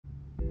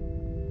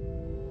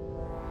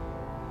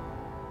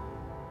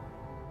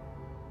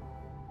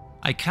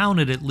I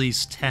counted at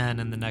least 10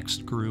 in the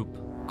next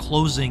group,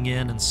 closing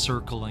in and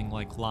circling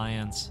like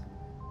lions.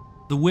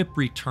 The whip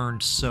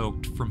returned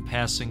soaked from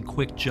passing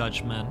quick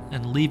judgment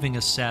and leaving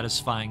a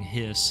satisfying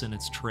hiss in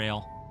its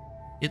trail.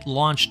 It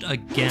launched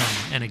again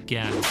and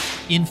again,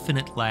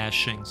 infinite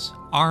lashings,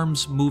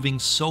 arms moving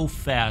so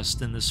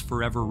fast in this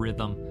forever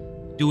rhythm,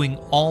 doing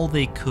all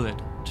they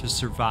could to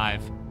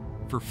survive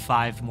for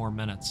 5 more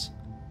minutes.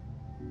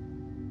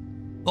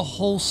 The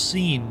whole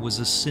scene was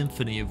a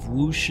symphony of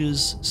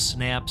whooshes,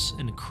 snaps,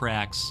 and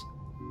cracks.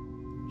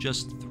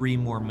 Just 3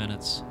 more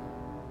minutes.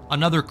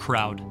 Another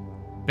crowd.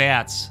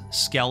 Bats,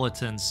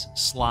 skeletons,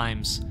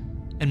 slimes,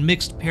 and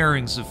mixed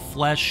pairings of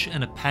flesh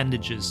and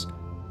appendages,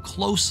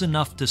 close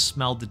enough to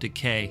smell the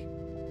decay.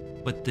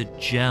 But the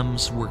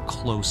gems were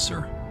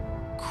closer.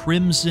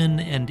 Crimson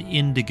and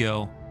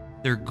indigo,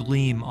 their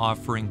gleam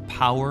offering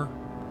power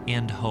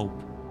and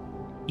hope.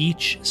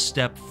 Each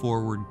step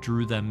forward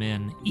drew them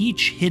in,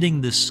 each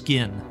hitting the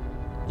skin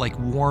like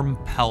warm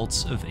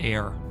pelts of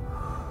air,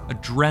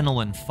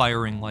 adrenaline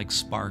firing like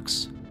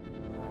sparks.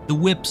 The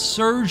whip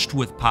surged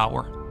with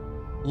power,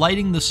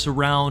 lighting the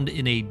surround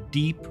in a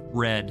deep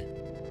red,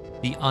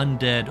 the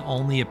undead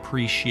only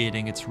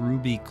appreciating its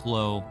ruby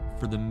glow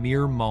for the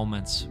mere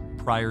moments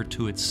prior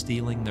to it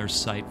stealing their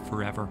sight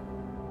forever.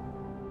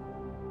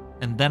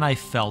 And then I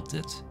felt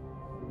it,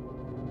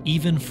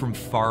 even from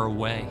far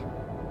away.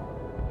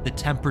 The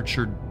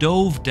temperature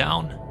dove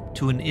down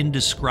to an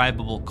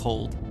indescribable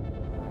cold.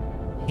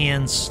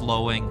 Hands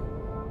slowing,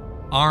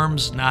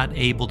 arms not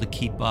able to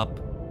keep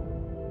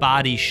up,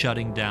 body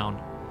shutting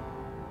down.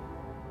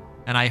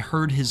 And I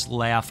heard his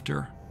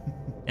laughter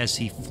as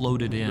he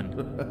floated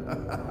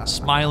in,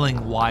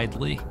 smiling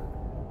widely,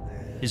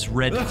 his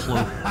red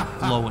cloak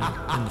glowing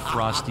in the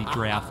frosty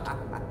draft.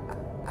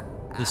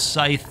 The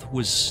scythe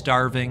was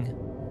starving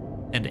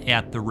and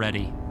at the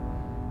ready.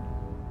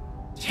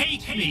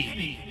 Take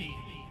me!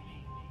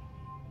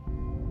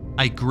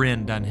 I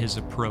grinned on his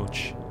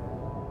approach,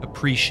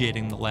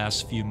 appreciating the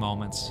last few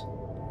moments.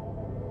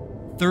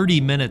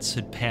 30 minutes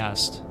had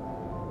passed.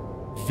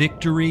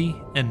 Victory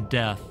and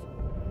death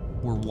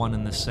were one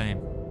and the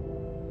same.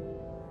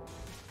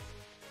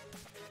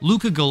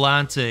 Luca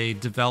Galante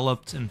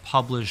developed and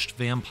published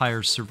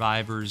Vampire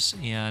Survivors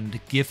and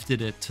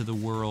gifted it to the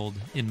world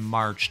in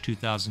March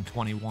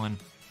 2021.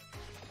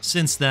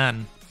 Since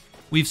then,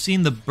 we've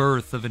seen the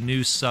birth of a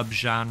new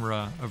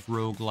subgenre of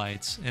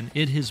roguelites, and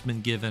it has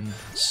been given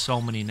so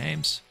many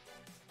names.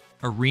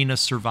 Arena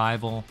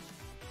survival,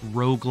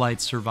 roguelite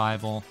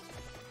survival,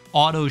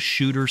 auto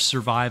shooter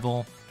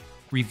survival,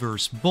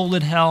 reverse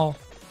bullet hell,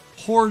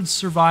 horde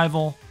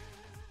survival,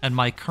 and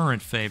my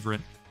current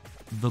favorite,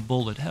 the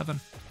Bullet Heaven.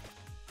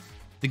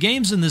 The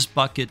games in this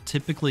bucket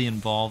typically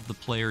involve the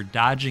player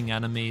dodging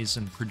enemies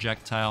and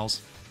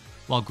projectiles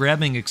while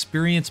grabbing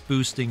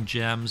experience-boosting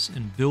gems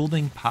and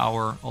building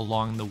power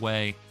along the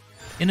way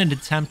in an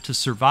attempt to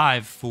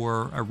survive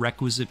for a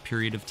requisite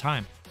period of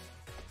time.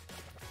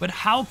 But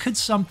how could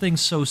something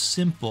so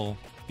simple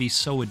be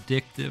so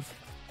addictive,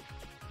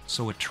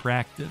 so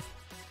attractive?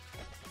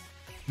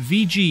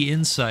 VG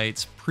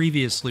Insights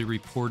previously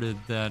reported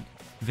that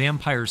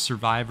Vampire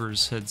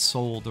Survivors had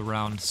sold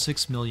around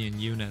 6 million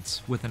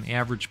units with an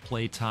average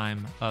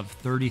playtime of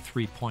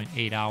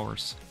 33.8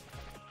 hours.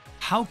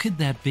 How could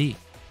that be?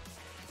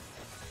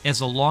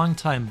 As a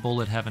longtime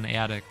Bullet Heaven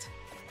addict,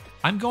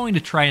 I'm going to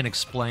try and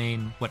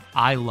explain what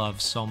I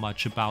love so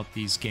much about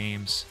these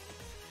games,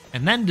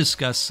 and then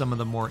discuss some of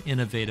the more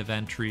innovative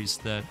entries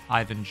that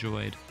I've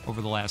enjoyed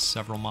over the last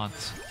several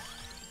months.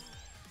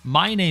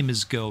 My name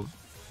is Goat,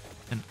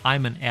 and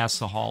I'm an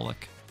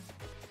assaholic.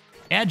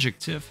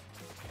 Adjective: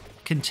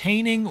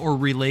 containing or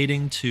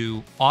relating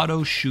to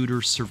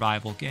auto-shooter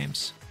survival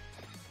games.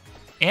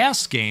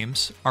 Ass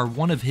games are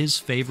one of his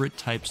favorite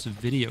types of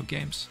video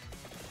games.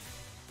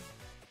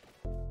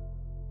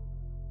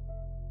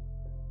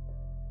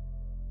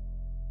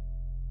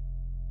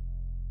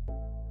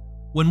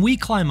 When we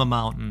climb a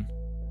mountain,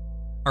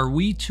 are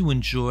we to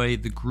enjoy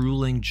the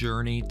grueling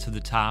journey to the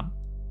top?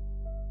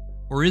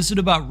 Or is it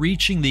about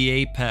reaching the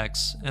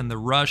apex and the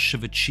rush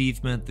of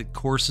achievement that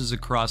courses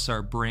across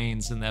our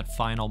brains in that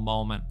final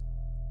moment?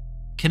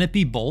 Can it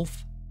be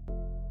both?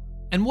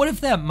 And what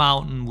if that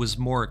mountain was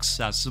more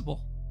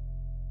accessible?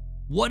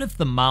 What if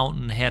the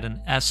mountain had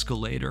an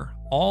escalator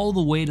all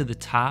the way to the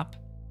top,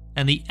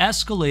 and the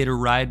escalator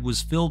ride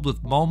was filled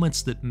with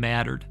moments that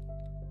mattered?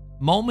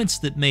 Moments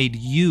that made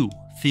you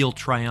feel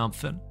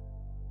triumphant.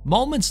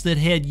 Moments that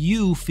had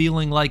you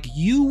feeling like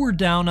you were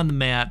down on the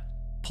mat,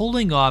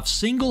 pulling off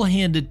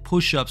single-handed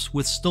push-ups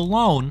with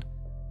Stallone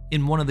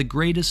in one of the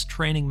greatest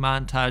training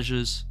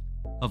montages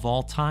of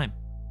all time.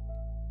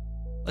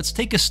 Let's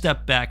take a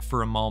step back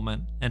for a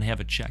moment and have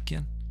a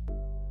check-in.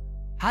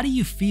 How do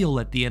you feel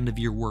at the end of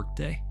your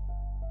workday?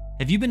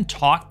 Have you been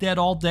talked at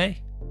all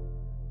day?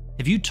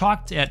 Have you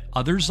talked at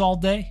others all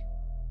day?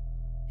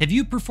 Have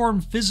you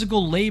performed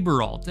physical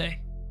labor all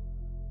day?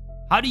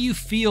 How do you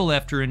feel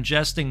after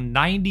ingesting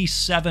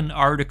 97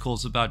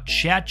 articles about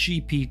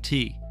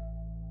ChatGPT,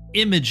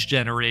 image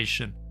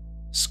generation,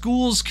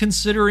 schools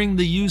considering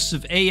the use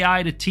of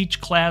AI to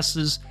teach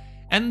classes,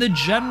 and the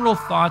general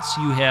thoughts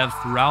you have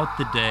throughout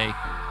the day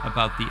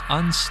about the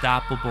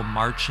unstoppable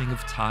marching of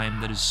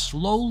time that is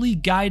slowly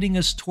guiding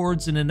us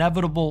towards an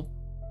inevitable,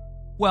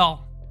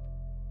 well,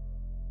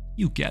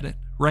 you get it,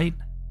 right?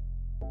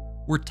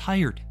 We're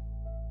tired.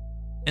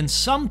 And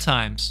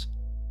sometimes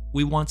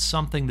we want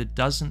something that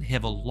doesn't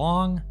have a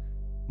long,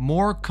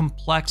 more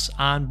complex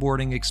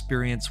onboarding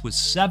experience with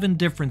 7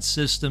 different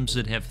systems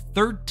that have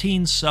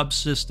 13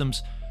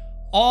 subsystems,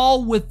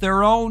 all with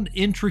their own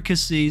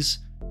intricacies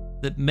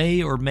that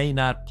may or may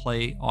not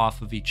play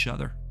off of each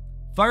other,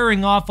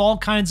 firing off all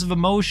kinds of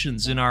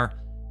emotions in our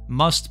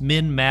must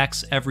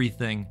min-max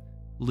everything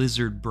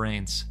lizard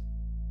brains.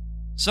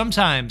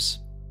 Sometimes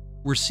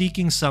we're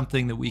seeking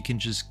something that we can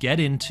just get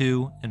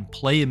into and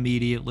play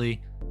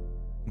immediately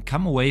and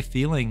come away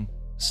feeling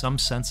some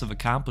sense of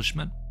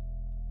accomplishment.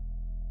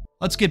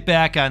 Let's get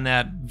back on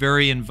that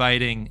very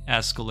inviting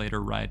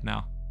escalator ride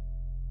now.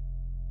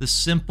 The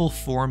simple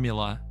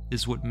formula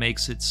is what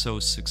makes it so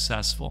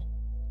successful.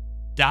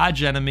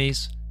 Dodge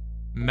enemies,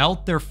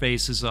 melt their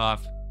faces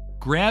off,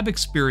 grab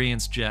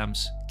experience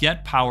gems,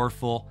 get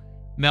powerful,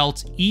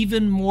 melt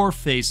even more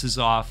faces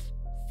off,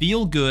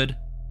 feel good,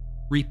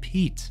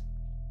 repeat.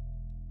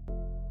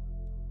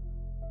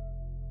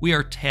 We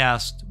are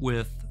tasked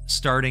with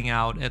starting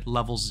out at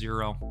level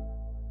 0,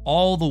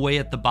 all the way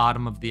at the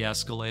bottom of the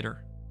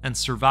escalator, and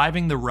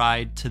surviving the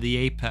ride to the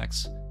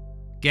apex,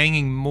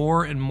 gaining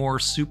more and more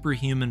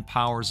superhuman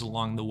powers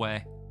along the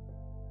way.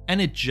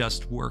 And it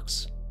just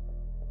works.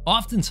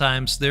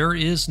 Oftentimes, there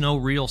is no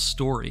real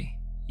story.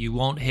 You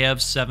won't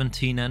have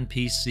 17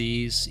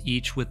 NPCs,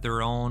 each with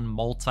their own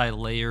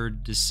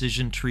multi-layered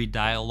decision tree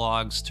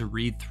dialogues to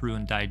read through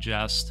and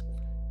digest.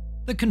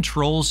 The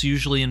controls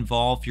usually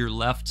involve your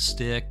left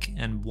stick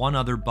and one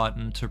other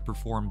button to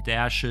perform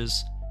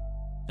dashes.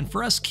 And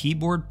for us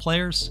keyboard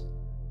players,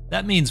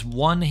 that means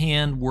one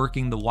hand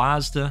working the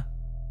WASD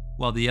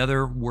while the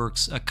other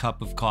works a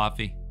cup of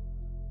coffee.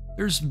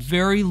 There's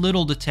very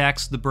little to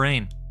tax the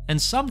brain, and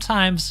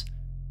sometimes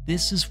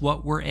this is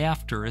what we're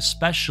after,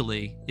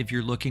 especially if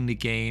you're looking to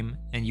game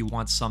and you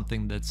want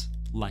something that's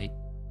light.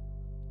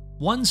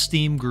 One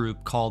Steam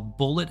group called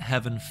Bullet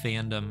Heaven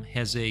Fandom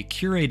has a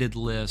curated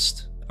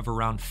list of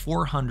around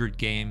 400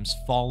 games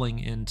falling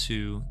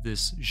into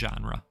this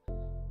genre.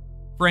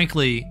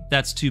 Frankly,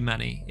 that's too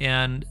many,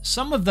 and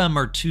some of them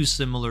are too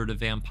similar to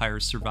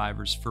Vampire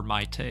Survivors for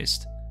my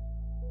taste.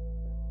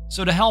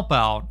 So to help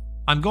out,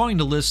 I'm going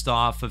to list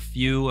off a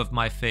few of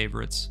my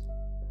favorites,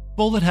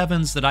 bullet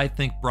heavens that I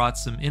think brought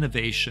some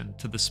innovation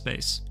to the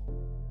space.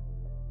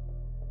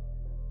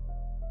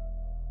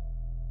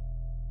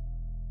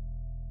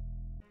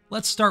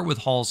 Let's start with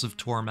Halls of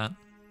Torment.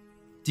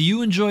 Do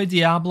you enjoy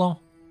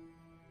Diablo?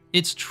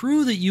 It's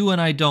true that you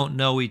and I don't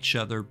know each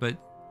other, but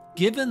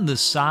given the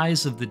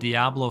size of the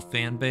Diablo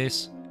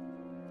fanbase,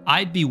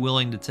 I'd be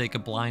willing to take a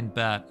blind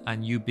bet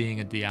on you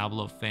being a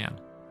Diablo fan.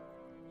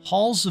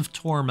 Halls of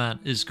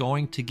Torment is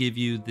going to give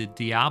you the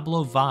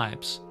Diablo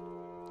vibes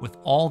with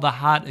all the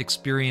hot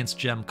experience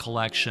gem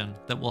collection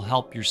that will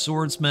help your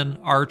swordsman,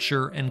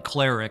 archer, and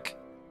cleric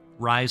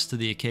rise to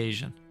the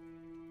occasion.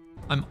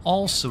 I'm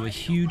also a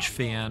huge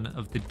fan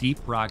of the Deep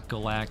Rock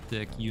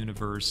Galactic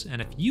universe,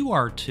 and if you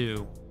are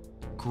too,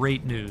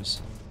 great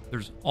news.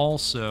 There's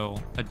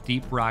also a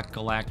Deep Rock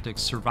Galactic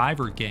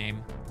Survivor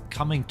game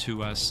coming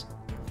to us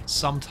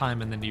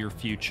sometime in the near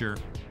future.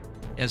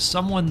 As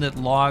someone that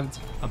logged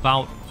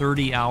about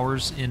 30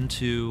 hours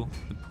into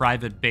the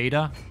private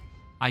beta,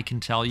 I can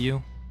tell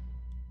you,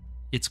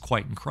 it's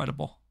quite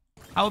incredible.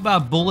 How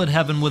about Bullet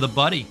Heaven with a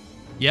buddy?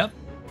 Yep.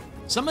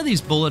 Some of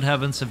these Bullet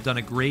Heavens have done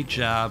a great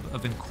job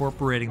of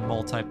incorporating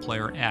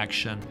multiplayer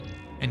action,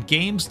 and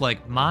games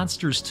like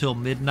Monsters Till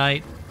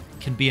Midnight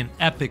can be an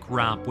epic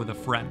romp with a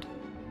friend.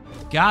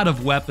 God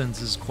of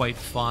Weapons is quite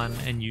fun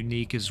and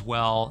unique as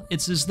well.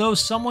 It's as though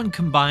someone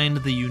combined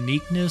the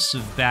uniqueness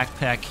of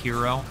Backpack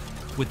Hero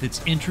with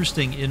its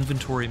interesting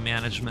inventory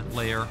management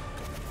layer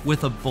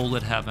with a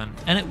Bullet Heaven,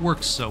 and it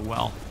works so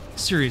well.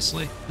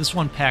 Seriously, this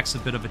one packs a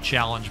bit of a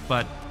challenge,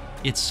 but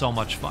it's so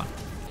much fun.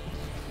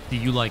 Do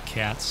you like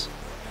cats?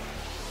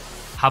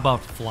 How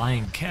about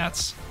flying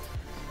cats?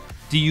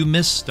 Do you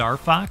miss Star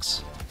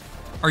Fox?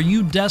 Are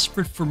you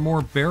desperate for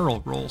more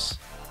barrel rolls?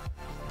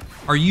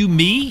 Are you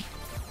me?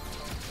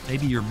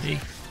 Maybe you're me.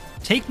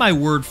 Take my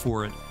word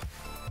for it.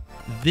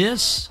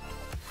 This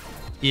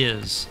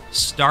is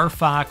Star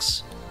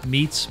Fox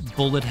meets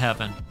Bullet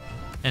Heaven,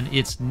 and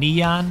it's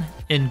neon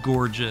and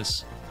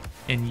gorgeous,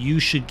 and you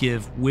should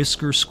give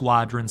Whisker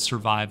Squadron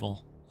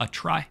Survival a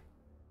try.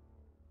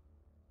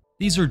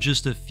 These are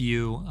just a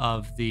few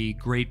of the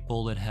great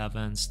Bullet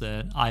Heavens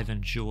that I've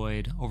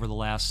enjoyed over the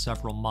last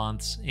several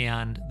months,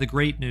 and the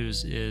great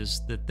news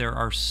is that there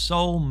are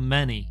so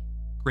many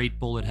great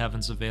Bullet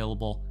Heavens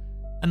available,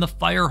 and the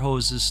fire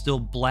hose is still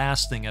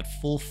blasting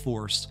at full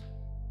force,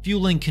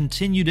 fueling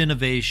continued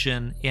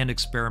innovation and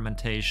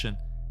experimentation.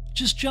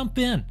 Just jump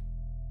in.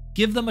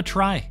 Give them a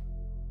try.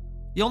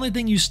 The only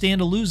thing you stand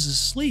to lose is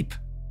sleep.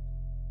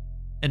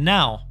 And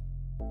now,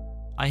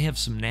 I have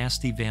some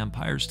nasty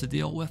vampires to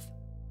deal with.